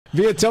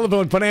Via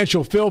telephone,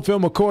 financial Phil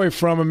McCoy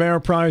from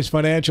Ameriprise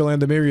Financial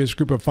and the Mirius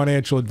Group of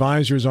Financial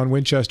Advisors on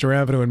Winchester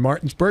Avenue in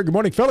Martinsburg. Good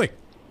morning, Philly.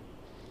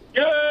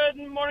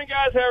 Good morning,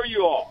 guys. How are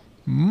you all?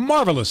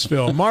 Marvelous,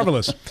 Phil.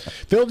 Marvelous.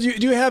 Phil, do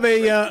you have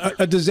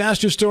a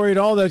disaster story at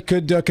all that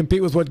could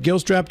compete with what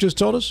Gilstrap just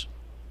told us?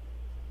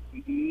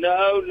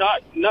 No,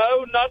 not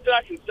that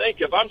I can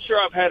think of. I'm sure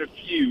I've had a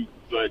few,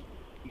 but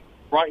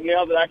right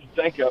now that I can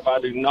think of,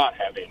 I do not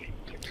have any.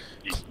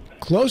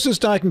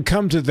 Closest I can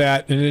come to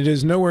that, and it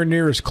is nowhere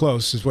near as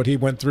close as what he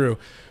went through,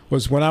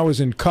 was when I was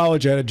in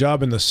college. I had a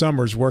job in the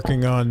summers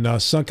working on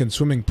sunken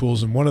swimming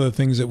pools, and one of the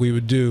things that we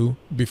would do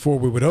before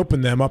we would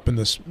open them up in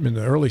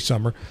the early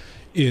summer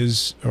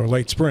or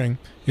late spring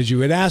is you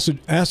would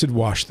acid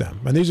wash them.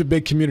 And these are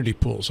big community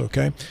pools,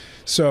 okay?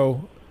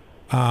 So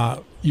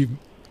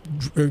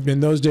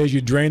in those days,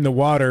 you drained the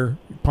water,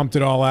 pumped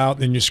it all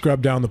out, and you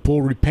scrubbed down the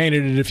pool,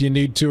 repainted it if you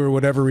need to or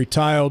whatever,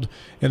 retiled,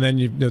 and then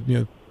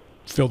you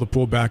fill the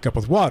pool back up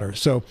with water.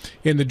 So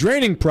in the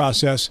draining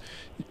process,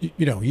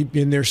 you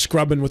in there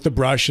scrubbing with the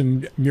brush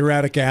and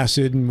muriatic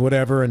acid and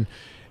whatever,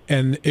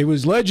 and it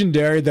was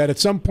legendary that at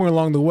some point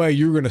along the way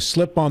you were going to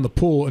slip on the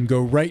pool and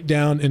go right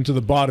down into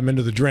the bottom,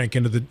 into the drink,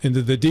 into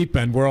the deep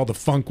end where all the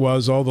funk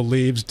was, all the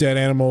leaves, dead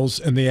animals,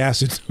 and the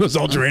acid was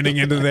all draining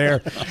into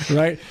there,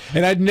 right?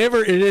 And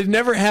it had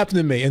never happened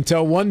to me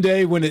until one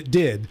day when it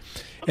did.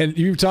 And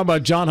you were talking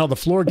about, John, how the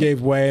floor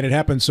gave way and it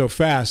happened so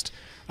fast.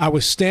 I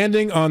was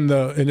standing on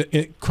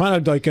kind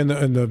of like in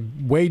the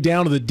way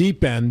down to the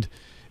deep end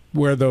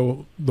where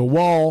the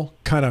wall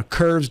kind of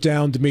curves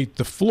down to meet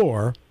the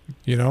floor,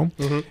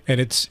 mm-hmm. And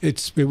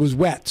it was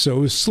wet, so it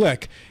was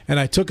slick. And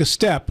I took a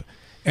step,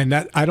 and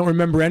that I don't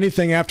remember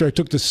anything after I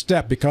took the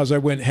step because I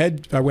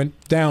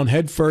went down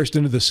head first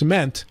into the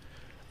cement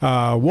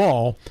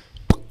wall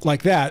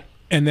like that.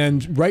 And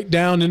then right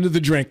down into the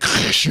drink,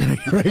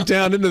 right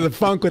down into the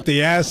funk with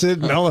the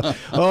acid. And all,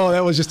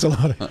 that was just a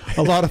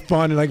lot of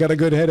fun, and I got a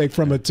good headache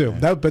from it too.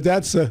 But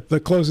that's the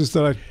closest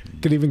that I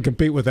could even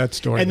compete with that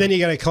story. And then you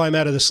got to climb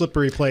out of the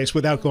slippery place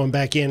without going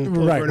back in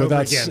over and over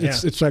again.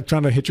 It's like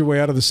trying to hit your way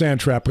out of the sand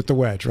trap with the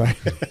wedge, right?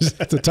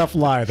 It's a tough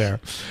lie there.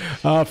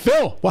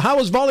 Phil, well, how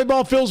was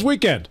volleyball Phil's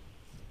weekend?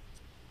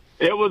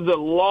 It was a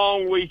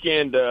long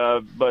weekend,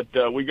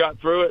 but we got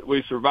through it.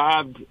 We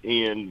survived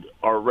and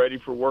are ready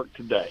for work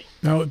today.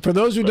 Now, for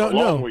those who don't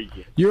know,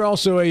 you're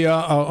also a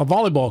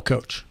volleyball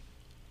coach.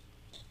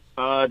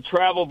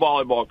 Travel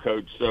volleyball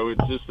coach. So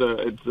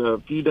it's a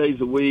few days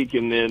a week,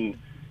 and then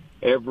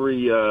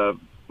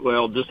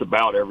just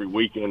about every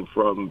weekend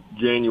from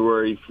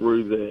January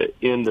through the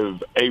end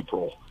of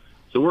April.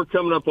 So we're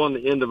coming up on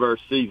the end of our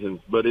season,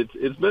 but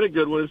it's been a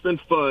good one. It's been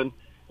fun.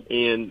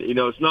 And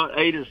it's not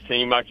Ada's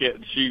team.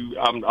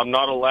 I'm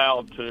not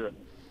allowed to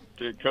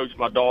coach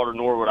my daughter,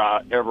 nor would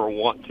I ever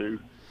want to.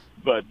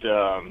 But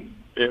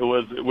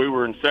we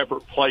were in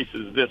separate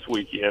places this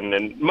weekend,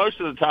 and most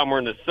of the time we're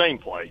in the same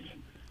place.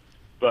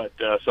 But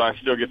so I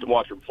still get to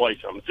watch her play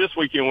some. This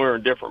weekend we were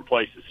in different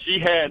places. She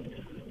had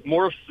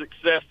more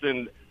success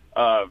than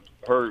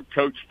her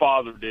coach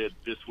father did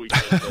this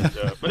weekend,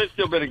 but it's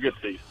still been a good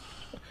season.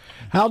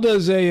 How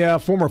does a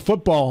former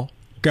football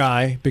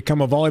guy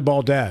become a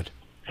volleyball dad?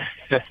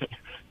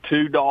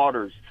 2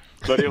 daughters,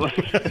 but it was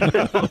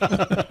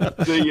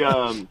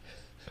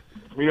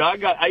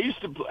I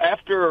used to,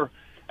 after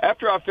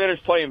I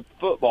finished playing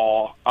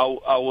football, I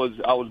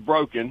was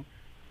broken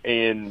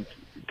and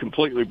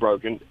completely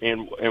broken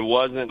and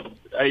wasn't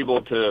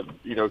able to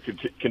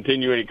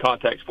continue any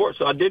contact sports.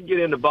 So I did get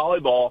into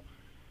volleyball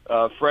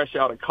fresh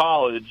out of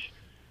college,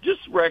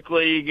 just rec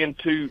league and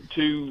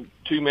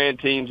two-man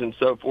teams and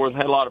so forth.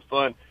 Had a lot of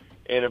fun,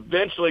 and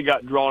eventually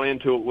got drawn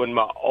into it when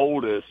my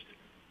oldest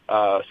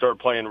started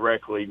playing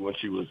rec league when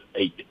she was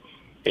 8.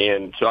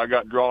 And so I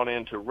got drawn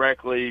into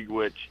rec league,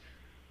 which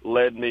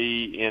led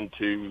me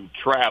into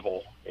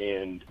travel.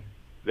 And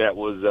that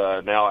was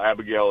now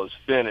Abigail is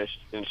finished,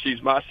 and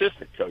she's my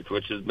assistant coach,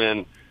 which has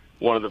been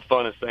one of the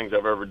funnest things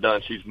I've ever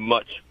done. She's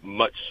much,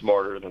 much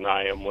smarter than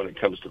I am when it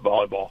comes to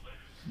volleyball.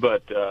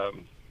 But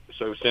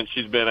so since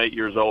she's been 8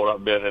 years old,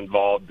 I've been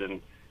involved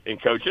in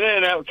coaching,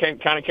 and that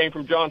kind of came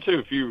from John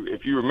too. If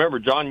you remember,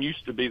 John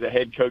used to be the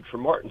head coach for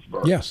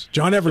Martinsburg. Yes,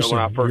 John Everson. So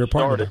when I first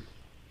started,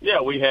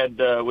 we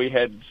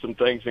had some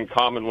things in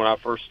common when I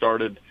first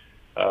started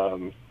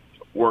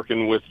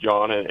working with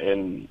John,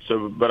 and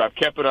so. But I've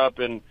kept it up,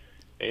 and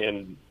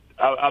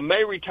I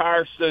may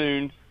retire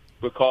soon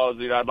because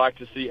I'd like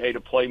to see Ada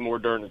play more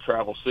during the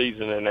travel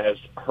season, and as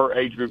her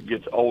age group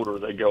gets older,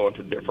 they go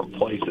into different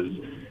places,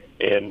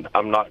 and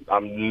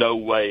I'm no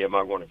way am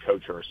I going to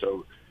coach her.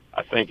 So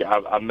I think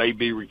I may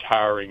be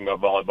retiring my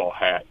volleyball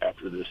hat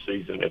after this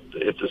season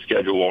if the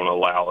schedule won't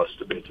allow us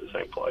to be at the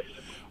same place.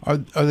 Are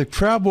the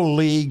travel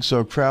leagues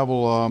or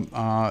travel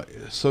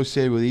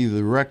associated with either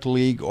the rec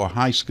league or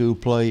high school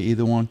play,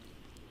 either one?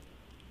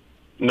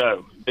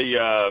 No. These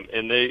are,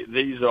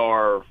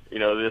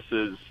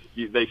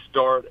 they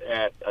start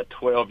at a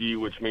 12U,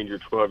 which means you're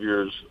 12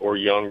 years or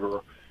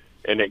younger,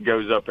 and it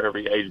goes up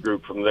every age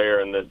group from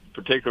there. And the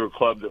particular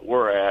club that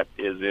we're at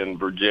is in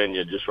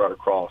Virginia, just right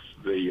across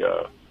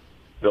the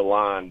the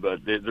line.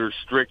 But there's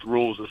strict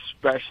rules,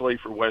 especially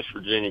for West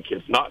Virginia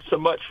kids. Not so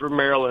much for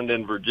Maryland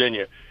and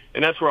Virginia,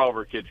 and that's where all of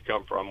our kids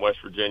come from, West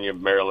Virginia,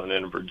 Maryland,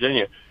 and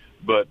Virginia.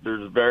 But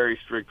there's very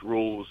strict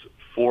rules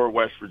for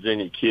West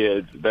Virginia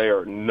kids. They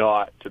are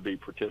not to be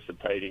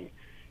participating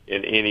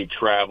in any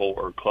travel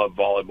or club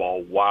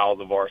volleyball while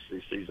the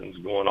varsity season's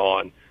going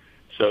on.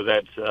 So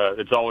that's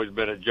it's always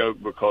been a joke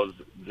because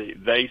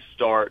they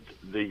start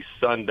the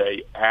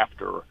Sunday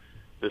after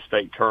the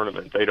state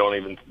tournament.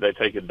 They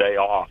take a day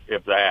off,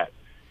 if that,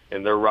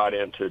 and they're right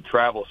into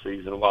travel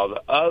season. While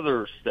the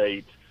other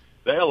states,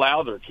 they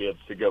allow their kids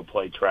to go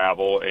play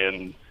travel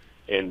and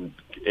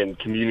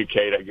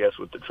communicate, I guess,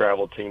 with the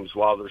travel teams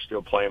while they're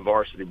still playing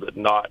varsity, but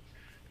not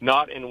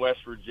in West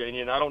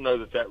Virginia. And I don't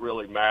know that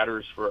really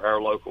matters for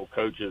our local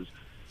coaches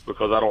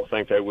because I don't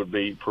think they would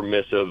be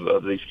permissive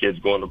of these kids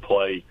going to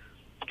play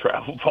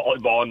travel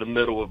volleyball in the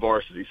middle of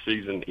varsity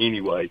season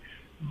anyway.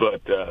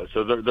 But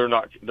so they're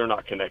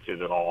not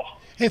connected at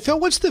all. Hey Phil,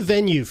 what's the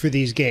venue for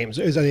these games?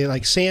 Are they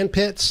like sand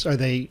pits? Are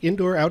they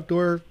indoor,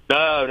 outdoor?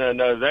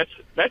 No.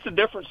 That's a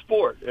different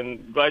sport,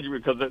 and glad you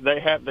because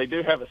they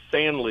do have a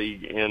sand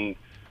league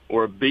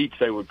or a beach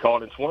they would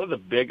call it. It's one of the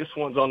biggest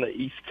ones on the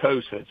East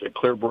Coast, and it's at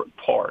Clearbrook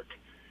Park.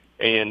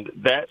 And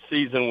that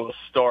season will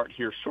start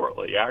here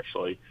shortly,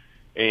 actually.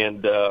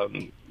 And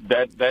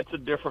that's a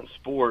different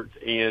sport.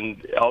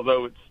 And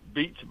although it's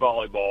beach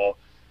volleyball,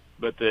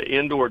 but the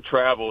indoor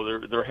travel,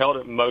 they're held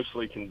at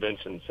mostly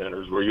convention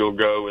centers where you'll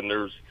go and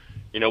there's,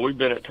 we've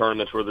been at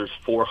tournaments where there's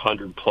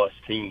 400 plus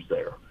teams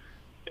there,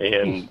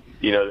 and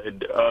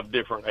of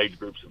different age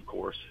groups, of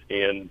course.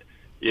 And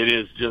it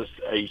is just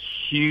a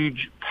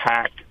huge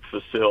packed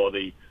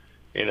facility,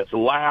 and it's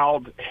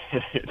loud.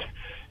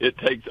 It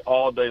takes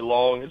all day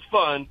long. It's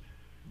fun,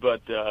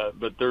 but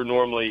they're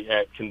normally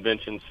at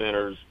convention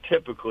centers,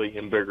 typically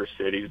in bigger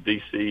cities,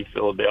 D.C.,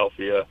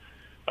 Philadelphia,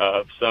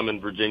 some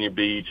in Virginia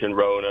Beach and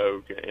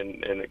Roanoke,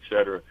 and et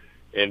cetera.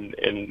 And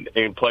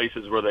in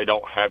places where they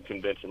don't have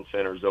convention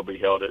centers, they'll be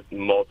held at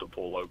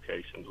multiple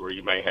locations where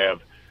you may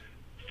have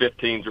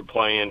 15s are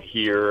playing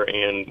here,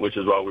 and which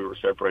is why we were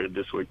separated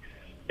this week,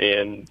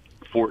 and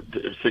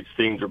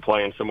 16s are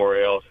playing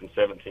somewhere else, and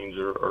 17s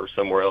are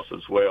somewhere else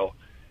as well.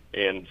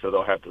 And so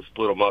they'll have to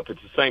split them up.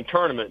 It's the same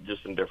tournament,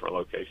 just in different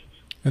locations.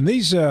 And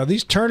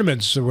these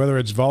tournaments, whether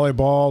it's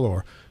volleyball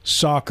or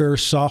soccer,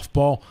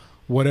 softball,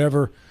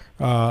 whatever,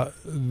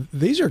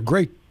 these are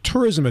great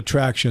tourism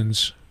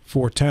attractions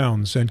for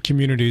towns and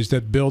communities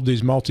that build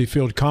these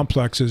multi-field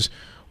complexes,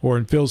 or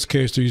in Phil's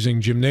case, they're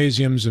using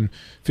gymnasiums and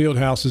field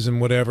houses and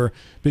whatever,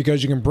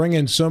 because you can bring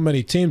in so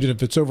many teams, and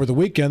if it's over the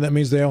weekend, that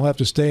means they all have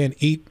to stay and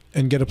eat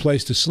and get a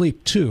place to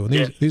sleep, too.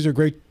 And these are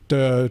great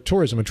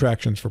tourism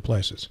attractions for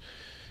places.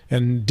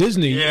 And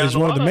Disney is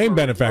one of the main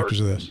benefactors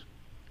of this.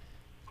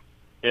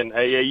 In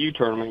AAU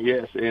tournament,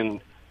 yes,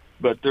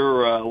 but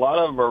a lot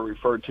of them are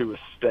referred to as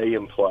stay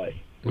and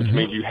play, which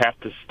means you have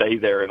to stay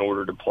there in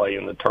order to play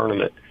in the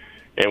tournament.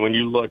 And when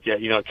you look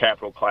at,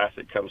 Capital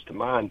Classic comes to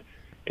mind,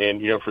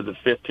 and, for the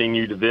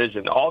 15U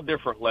division, all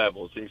different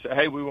levels. And you say,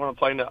 hey, we want to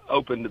play in the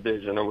open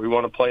division, or we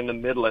want to play in the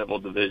mid-level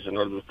division,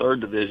 or the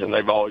third division.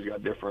 They've always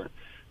got different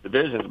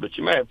divisions, but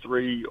you may have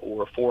 300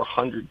 or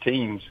 400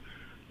 teams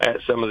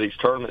at some of these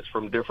tournaments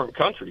from different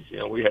countries.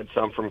 We had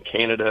some from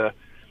Canada,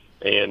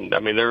 and I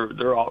mean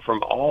they're all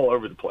from all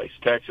over the place.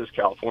 Texas,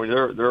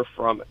 California, they're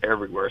from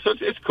everywhere. So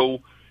it's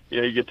cool.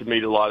 You get to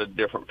meet a lot of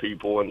different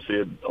people and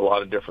see a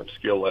lot of different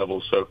skill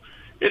levels. So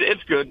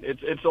it's good.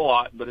 It's a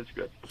lot, but it's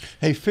good.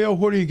 Hey Phil,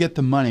 where do you get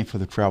the money for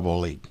the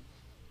travel league?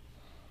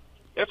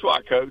 That's why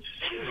I coach.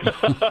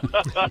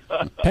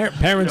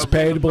 Parents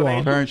pay to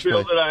belong. Parents pay.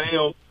 That I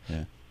am.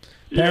 Yeah.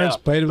 Parents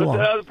pay to belong.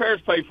 The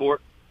parents pay for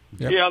it.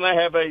 Yep. Yeah, and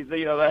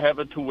they have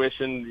a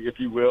tuition, if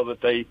you will,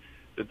 that they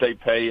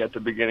pay at the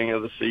beginning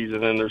of the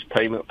season, and there's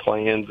payment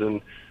plans,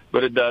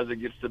 but it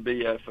gets to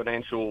be a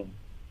financial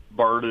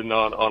burden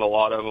on a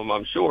lot of them,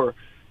 I'm sure,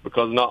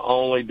 because not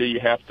only do you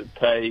have to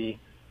pay,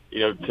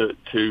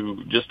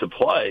 to just to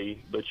play,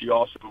 but you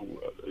also,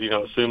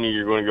 assuming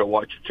you're going to go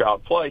watch your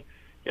child play,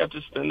 you have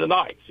to spend the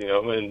nights,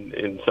 and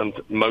in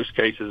most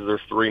cases there's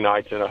 3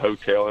 nights in a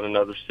hotel in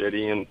another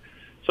city, and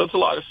so it's a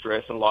lot of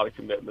stress and a lot of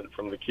commitment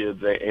from the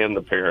kids and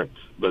the parents,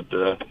 but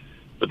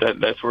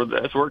that's where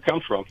it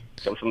comes from.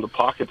 It comes from the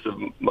pockets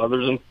of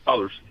mothers and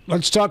fathers.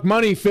 Let's talk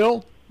money,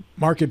 Phil.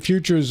 Market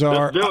futures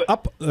are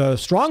up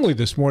strongly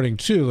this morning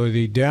too.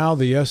 The Dow,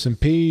 the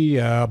S&P,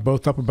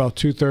 both up about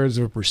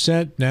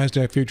 0.2%.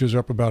 Nasdaq futures are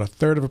up about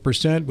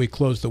 1/3%. We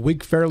closed the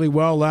week fairly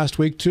well last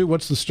week too.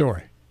 What's the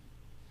story?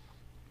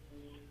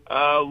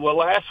 Well,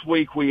 last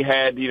week we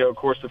had, of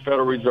course, the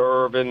Federal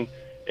Reserve and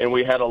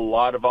we had a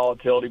lot of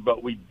volatility,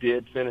 but we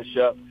did finish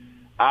up.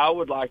 I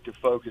would like to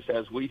focus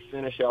as we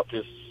finish out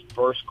this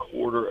first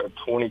quarter of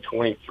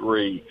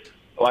 2023.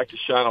 I'd like to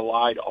shine a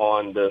light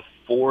on the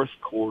fourth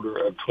quarter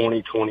of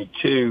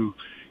 2022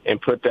 and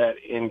put that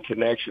in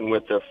connection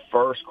with the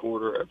first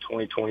quarter of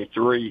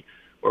 2023,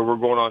 where we're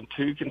going on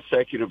 2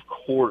 consecutive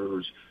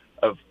quarters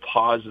of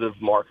positive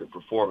market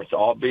performance,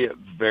 albeit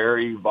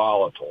very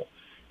volatile.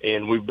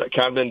 and we've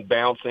kind of been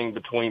bouncing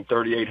between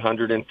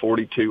 3,800 and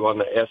 42 on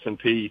the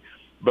S&P,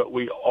 but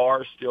we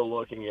are still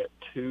looking at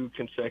 2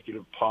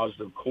 consecutive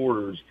positive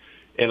quarters.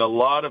 And a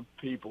lot of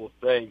people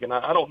think, and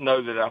I don't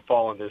know that I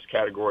fall in this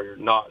category or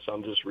not, so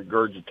I'm just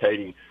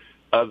regurgitating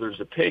others'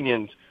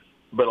 opinions,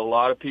 but a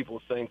lot of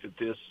people think that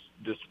this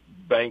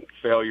bank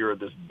failure,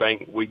 this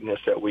bank weakness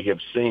that we have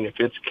seen, if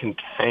it's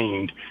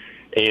contained,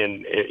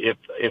 and if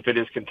it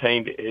is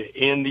contained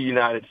in the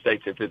United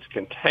States, if it's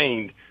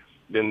contained,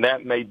 then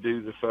that may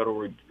do the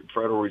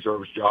Federal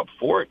Reserve's job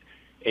for it.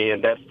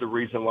 And that's the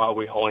reason why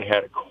we only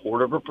had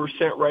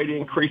 0.25% rate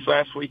increase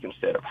last week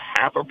instead of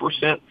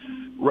 0.5%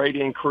 rate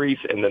increase.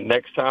 And the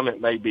next time it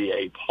may be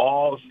a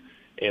pause,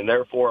 and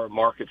therefore our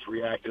markets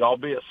reacted,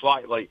 albeit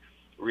slightly,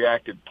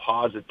 reacted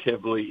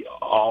positively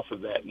off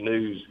of that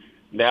news.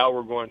 Now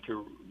we're going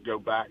to go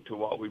back to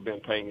what we've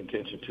been paying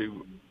attention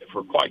to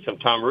for quite some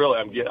time.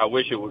 Really, I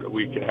wish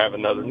we could have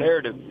another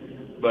narrative,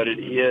 but it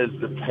is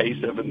the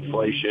pace of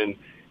inflation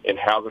and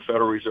how the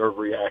Federal Reserve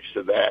reacts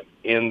to that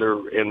in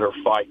their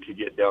fight to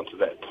get down to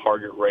that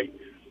target rate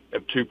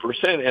of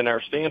 2%. And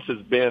our stance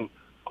has been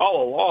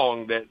all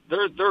along that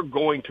they're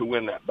going to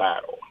win that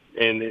battle,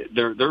 and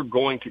they're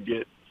going to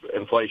get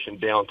inflation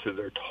down to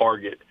their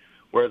target,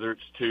 whether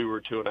it's 2 or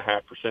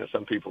 2.5%.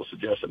 Some people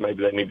suggest that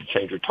maybe they need to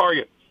change their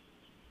target,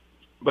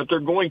 but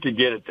they're going to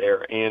get it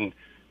there. And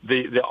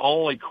the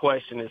only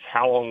question is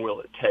how long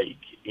will it take?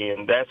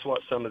 And that's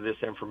what some of this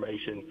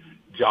information,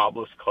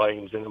 jobless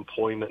claims and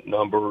employment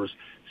numbers,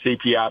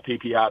 CPI,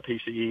 PPI,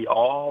 PCE,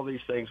 all these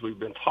things we've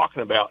been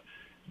talking about,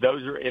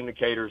 those are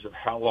indicators of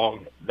how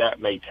long that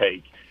may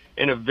take.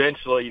 And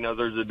eventually,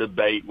 there's a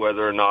debate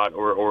whether or not,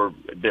 or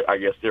I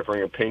guess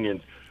differing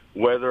opinions,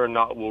 whether or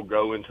not we'll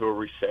go into a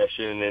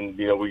recession. And,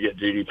 we get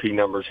GDP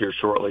numbers here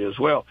shortly as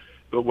well.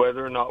 But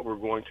whether or not we're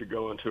going to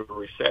go into a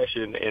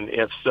recession, and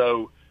if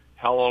so,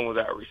 how long will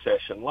that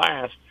recession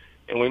last?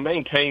 And we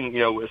maintain,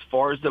 as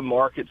far as the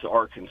markets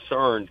are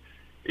concerned,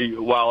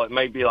 while it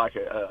may be like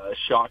a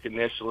shock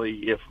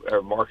initially, if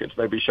our markets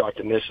may be shocked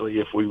initially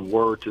if we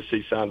were to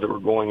see signs that we're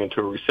going into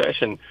a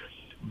recession,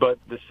 but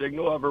the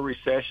signal of a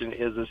recession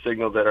is a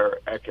signal that our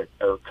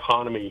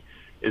economy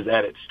is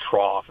at its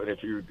trough. And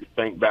if you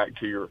think back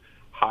to your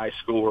high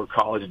school or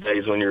college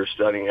days when you're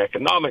studying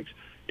economics,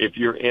 if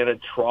you're in a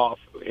trough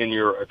in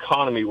your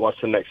economy, what's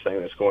the next thing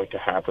that's going to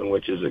happen,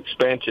 which is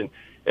expansion?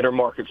 And our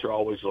markets are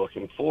always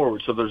looking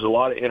forward. So there's a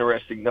lot of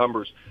interesting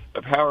numbers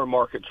of how our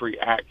markets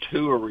react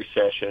to a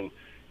recession,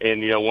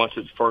 and once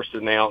it's first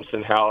announced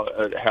and how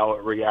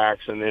it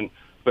reacts, and then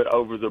but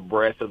over the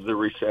breadth of the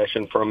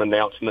recession from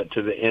announcement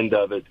to the end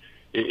of it,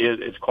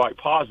 it's quite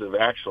positive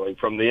actually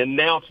from the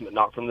announcement,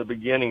 not from the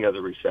beginning of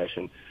the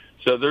recession.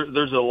 So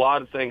there's a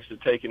lot of things to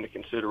take into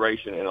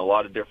consideration and a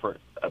lot of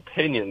different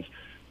opinions.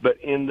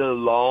 But in the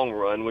long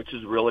run, which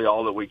is really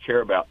all that we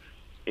care about,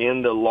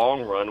 in the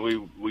long run,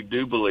 we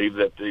do believe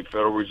that the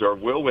Federal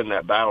Reserve will win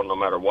that battle no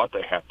matter what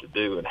they have to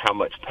do and how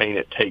much pain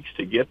it takes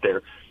to get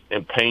there.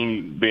 And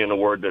pain being a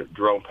word that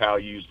Jerome Powell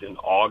used in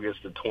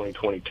August of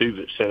 2022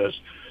 that sent us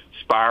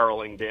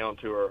spiraling down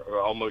to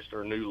almost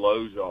our new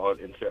lows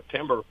in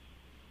September.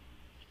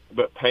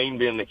 But pain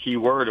being the key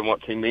word, and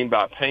what he mean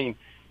by pain,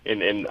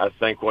 and I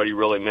think what he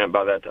really meant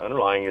by that, the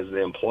underlying, is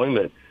the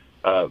employment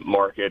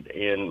market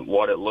and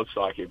what it looks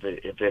like. If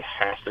it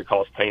has to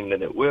cause pain,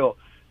 then it will.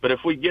 But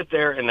if we get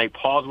there and they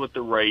pause with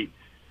the rate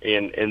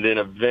and then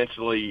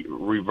eventually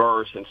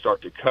reverse and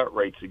start to cut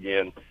rates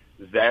again,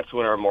 that's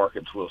when our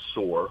markets will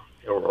soar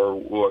or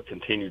will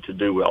continue to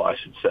do well, I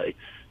should say.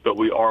 But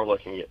we are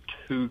looking at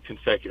 2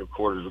 consecutive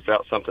quarters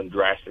without something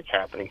drastic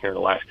happening here in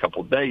the last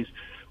couple of days,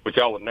 which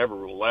I would never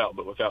rule out.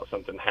 But without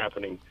something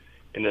happening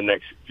in the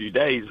next few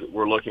days,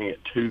 we're looking at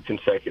 2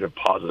 consecutive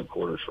positive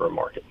quarters for our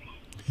market.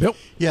 Bill?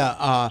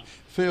 Yeah,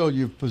 Phil,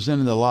 you've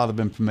presented a lot of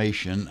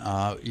information.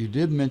 You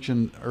did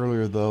mention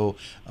earlier, though,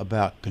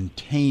 about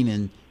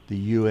containing the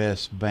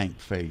U.S. bank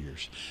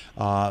failures.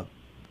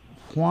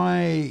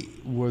 Why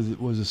was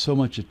there so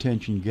much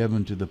attention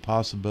given to the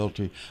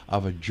possibility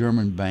of a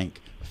German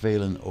bank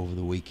failing over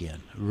the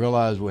weekend? I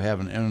realize we have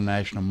an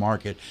international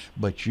market,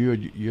 but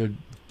you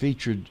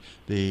featured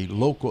the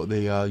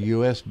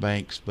U.S.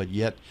 banks, but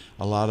yet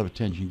a lot of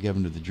attention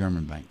given to the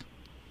German bank.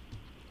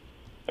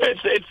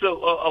 It's a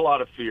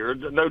lot of fear,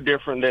 no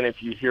different than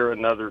if you hear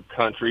another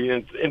country.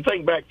 And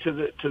think back to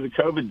the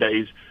COVID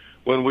days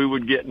when we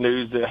would get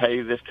news that,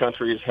 hey, this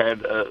country has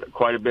had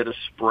quite a bit of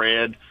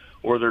spread,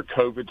 or their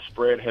COVID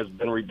spread has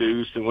been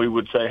reduced, and we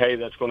would say, hey,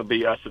 that's going to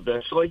be us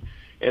eventually.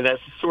 And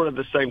that's sort of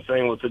the same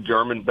thing with the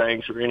German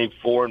banks or any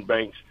foreign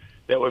banks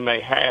that we may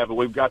have.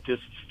 We've got this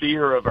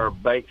fear of our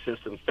bank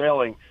system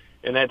failing,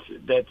 and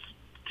that's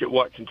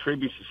what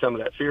contributes to some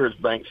of that fear is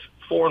banks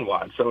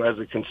foreign-wide. So as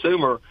a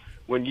consumer,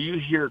 when you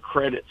hear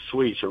Credit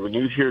Suisse or when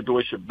you hear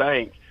Deutsche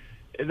Bank,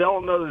 they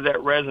don't know that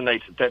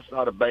resonates, that that's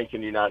not a bank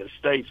in the United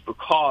States,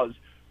 because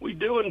we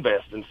do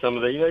invest in some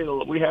of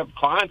the, we have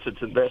clients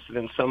that's invested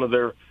in some of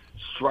their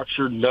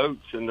structured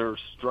notes and their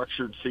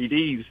structured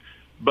CDs,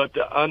 but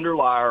the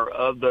underlier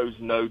of those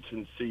notes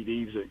and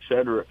CDs, et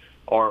cetera,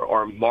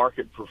 are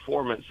market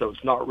performance, so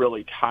it's not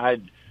really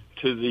tied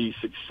to the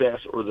success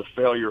or the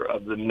failure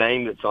of the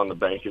name that's on the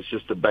bank. It's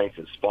just the bank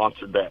that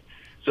sponsored that.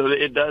 So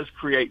it does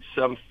create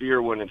some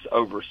fear when it's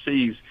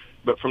overseas,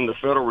 but from the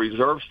Federal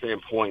Reserve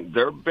standpoint,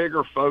 their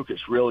bigger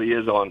focus really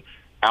is on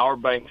our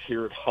banks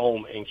here at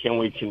home, and can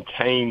we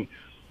contain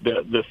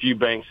the few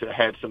banks that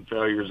had some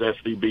failures,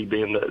 SVB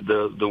being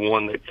the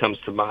one that comes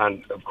to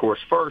mind, of course,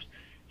 first.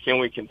 Can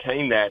we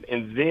contain that?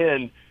 And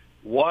then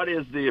what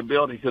is the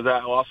ability, because I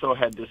also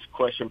had this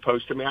question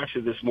posed to me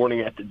actually this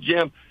morning at the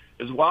gym,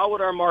 is why would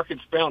our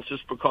markets bounce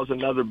just because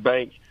another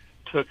bank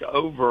took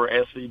over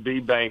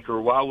SVB Bank, or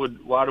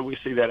why do we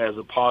see that as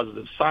a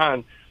positive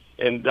sign?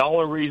 And the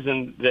only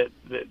reason that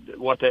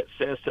what that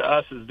says to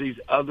us is these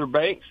other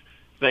banks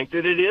think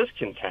that it is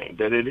contained,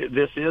 that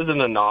this is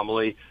an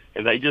anomaly,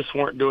 and they just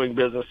weren't doing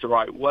business the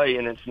right way,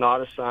 and it's not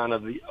a sign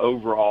of the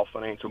overall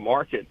financial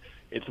market.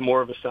 It's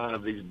more of a sign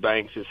of these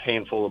banks, this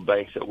handful of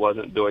banks that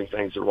wasn't doing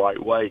things the right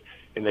way,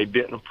 and they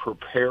didn't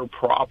prepare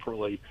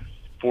properly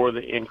for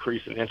the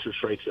increase in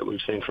interest rates that we've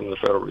seen from the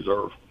Federal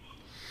Reserve.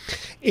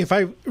 If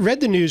I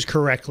read the news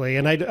correctly,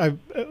 and I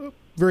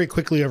very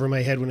quickly over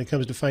my head when it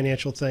comes to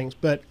financial things,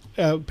 but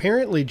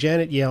apparently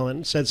Janet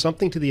Yellen said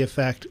something to the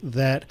effect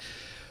that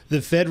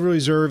the Federal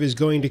Reserve is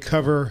going to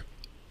cover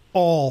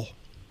all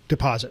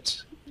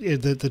deposits.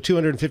 The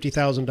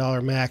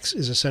 $250,000 max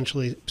is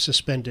essentially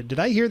suspended. Did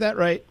I hear that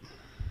right?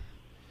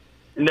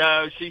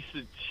 No, she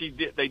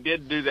did. They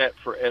did do that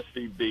for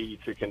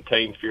SVB to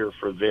contain fear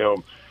for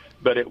them,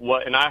 but it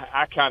was, and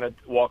I kind of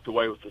walked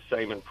away with the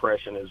same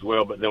impression as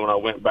well. But then when I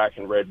went back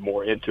and read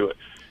more into it,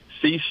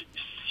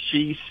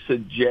 she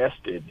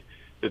suggested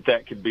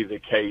that could be the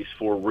case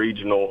for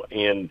regional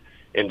and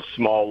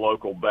small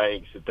local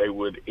banks, that they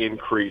would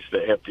increase the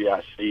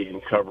FDIC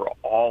and cover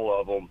all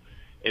of them.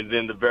 And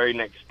then the very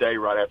next day,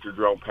 right after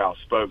Jerome Powell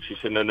spoke, she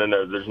said, no,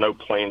 there's no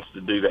plans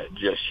to do that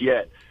just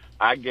yet.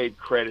 I gave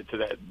credit to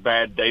that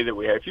bad day that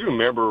we had. If you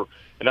remember,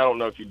 and I don't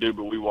know if you do,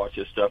 but we watch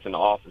this stuff in the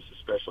office,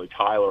 especially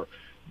Tyler,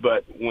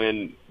 but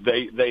when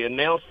they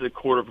announced the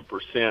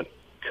 0.25%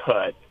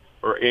 cut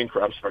or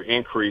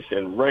increase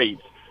in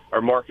rates,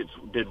 our markets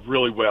did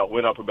really well,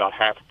 went up about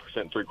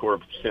 0.5%,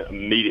 0.75%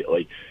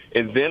 immediately.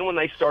 And then when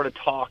they started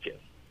talking,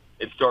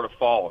 it started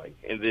falling.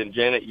 And then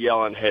Janet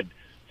Yellen had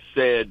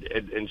said,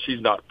 and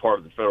she's not part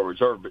of the Federal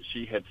Reserve, but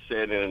she had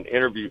said in an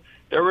interview,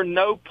 there were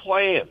no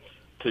plans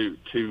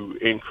to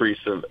increase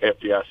the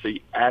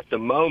FDIC at the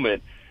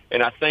moment.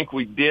 And I think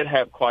we did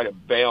have quite a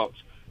bounce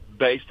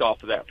based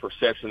off of that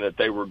perception that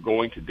they were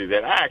going to do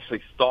that. I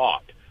actually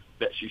thought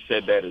that she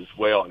said that as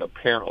well, and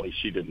apparently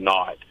she did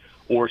not,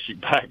 or she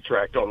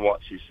backtracked on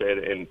what she said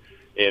and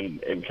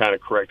kind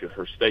of corrected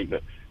her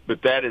statement.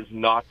 But that is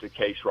not the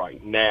case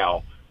right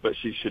now, but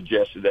she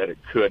suggested that it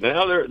could.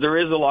 Now, there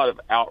is a lot of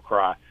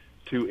outcry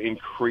to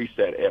increase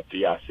that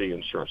FDIC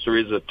insurance. There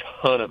is a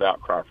ton of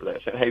outcry for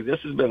that, saying, hey, this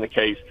has been the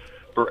case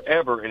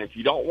forever, and if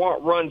you don't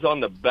want runs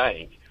on the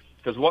bank,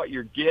 because what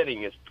you're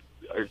getting is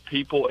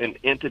people and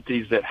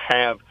entities that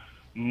have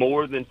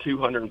more than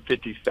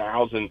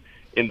 $250,000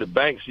 in the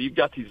bank. So you've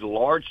got these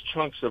large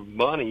chunks of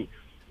money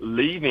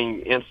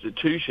leaving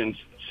institutions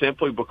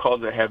simply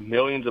because they have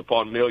millions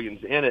upon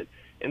millions in it,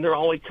 and they're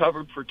only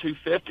covered for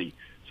 $250,000.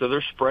 So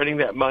they're spreading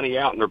that money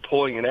out and they're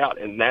pulling it out,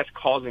 and that's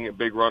causing a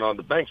big run on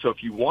the bank. So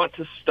if you want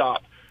to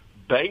stop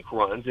bank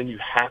runs, then you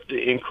have to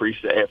increase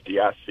the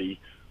FDIC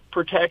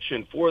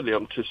protection for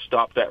them to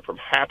stop that from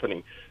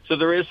happening. So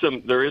there is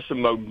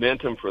some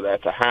momentum for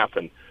that to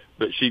happen,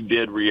 but she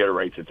did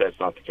reiterate that that's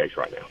not the case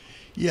right now.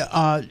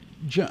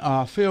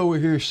 Yeah, Phil,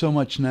 we hear so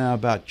much now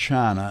about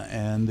China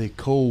and the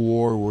Cold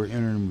War we're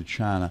entering with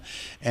China.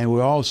 And we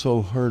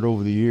also heard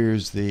over the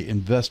years the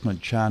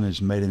investment China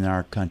has made in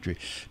our country.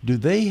 Do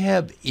they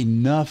have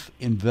enough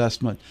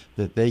investment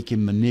that they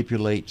can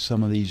manipulate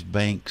some of these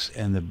banks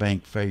and the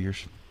bank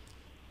failures?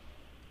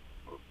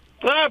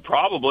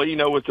 Probably,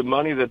 with the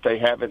money that they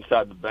have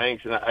inside the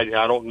banks, and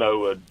I don't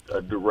know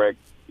a direct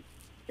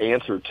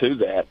answer to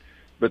that,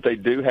 but they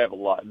do have a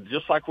lot,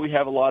 just like we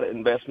have a lot of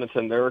investments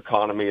in their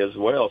economy as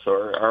well. So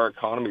our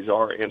economies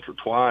are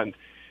intertwined,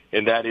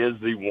 and that is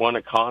the one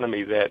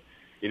economy that,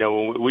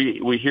 when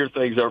we hear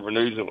things over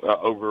news and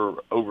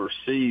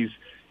overseas,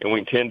 and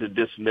we tend to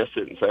dismiss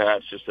it and say,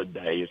 it's just a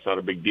day, it's not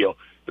a big deal.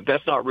 But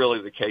that's not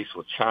really the case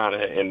with China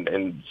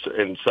and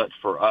such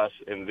for us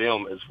and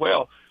them as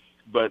well.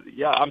 But,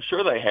 yeah, I'm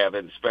sure they have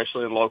it,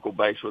 especially in local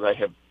banks where they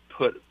have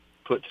put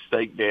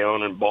stake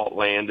down and bought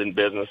land and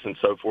business and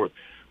so forth,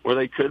 where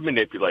they could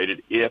manipulate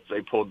it if they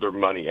pulled their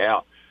money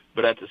out.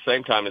 But at the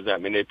same time, is that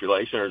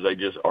manipulation, or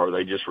are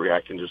they just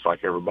reacting just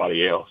like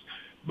everybody else?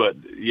 But,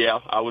 yeah,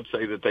 I would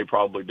say that they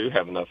probably do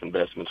have enough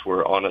investments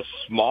where on a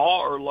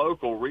small or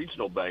local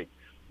regional bank,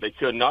 they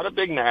could, not a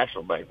big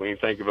national bank. When you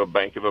think of a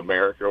Bank of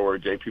America or a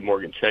J.P.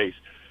 Morgan Chase,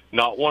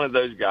 not one of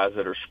those guys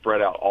that are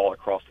spread out all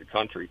across the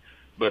country,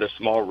 but a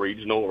small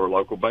regional or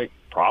local bank,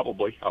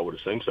 probably, I would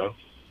assume so.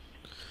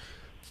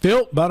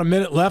 Phil, about a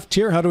minute left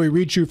here. How do we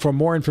reach you for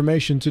more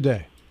information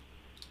today?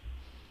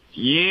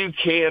 You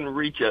can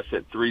reach us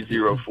at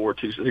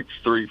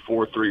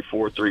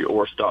 304-263-4343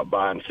 or stop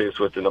by and see us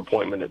with an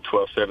appointment at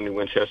 1270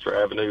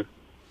 Winchester Avenue,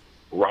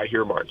 right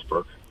here in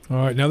Martinsburg. All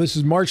right, now this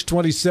is March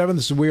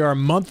 27th, so we are a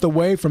month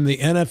away from the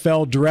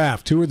NFL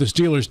draft. Who are the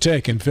Steelers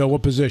taking, Phil?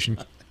 What position?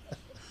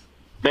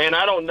 Man,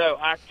 I don't know.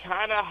 I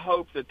kind of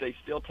hope that they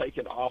still take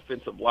an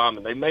offensive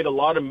lineman. They made a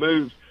lot of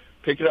moves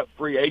picking up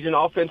free agent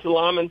offensive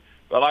linemen,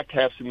 but I'd like to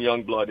have some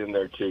young blood in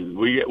there too.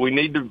 We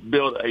need to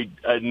build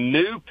a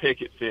new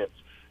picket fence,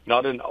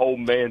 not an old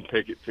man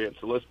picket fence.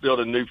 So let's build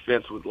a new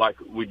fence with like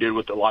we did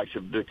with the likes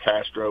of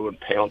DeCastro and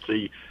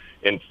Pouncey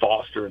and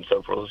Foster and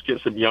so forth. Let's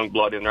get some young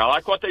blood in there. I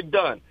like what they've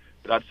done,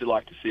 but I'd still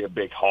like to see a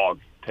big hog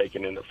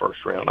taken in the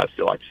first round. I'd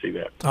still like to see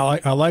that.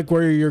 I like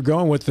where you're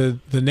going with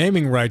the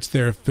naming rights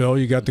there, Phil.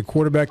 You got the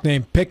quarterback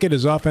named Pickett.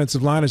 His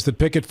offensive line is the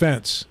picket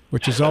fence,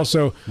 which is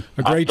also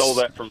a great. I stole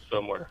that from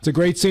somewhere. It's a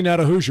great scene out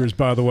of Hoosiers,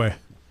 by the way.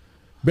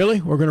 Billy,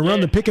 we're going to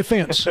run the picket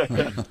fence.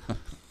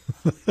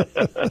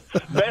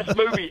 Best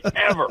movie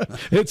ever.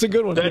 It's a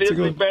good one. That is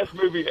the best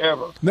movie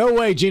ever. No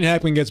way Gene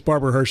Hackman gets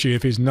Barbara Hershey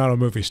if he's not a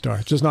movie star.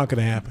 It's just not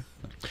going to happen.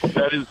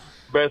 That is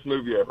best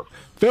movie ever.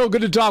 Phil,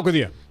 good to talk with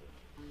you.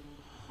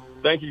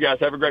 Thank you, guys.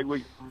 Have a great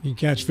week. You can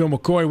catch Phil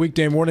McCoy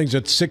weekday mornings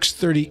at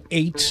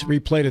 6:38,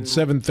 replayed at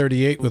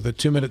 7:38 with a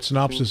 2-minute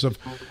synopsis of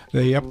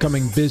the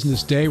upcoming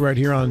business day right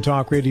here on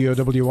Talk Radio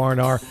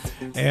WRNR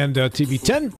and TV 10.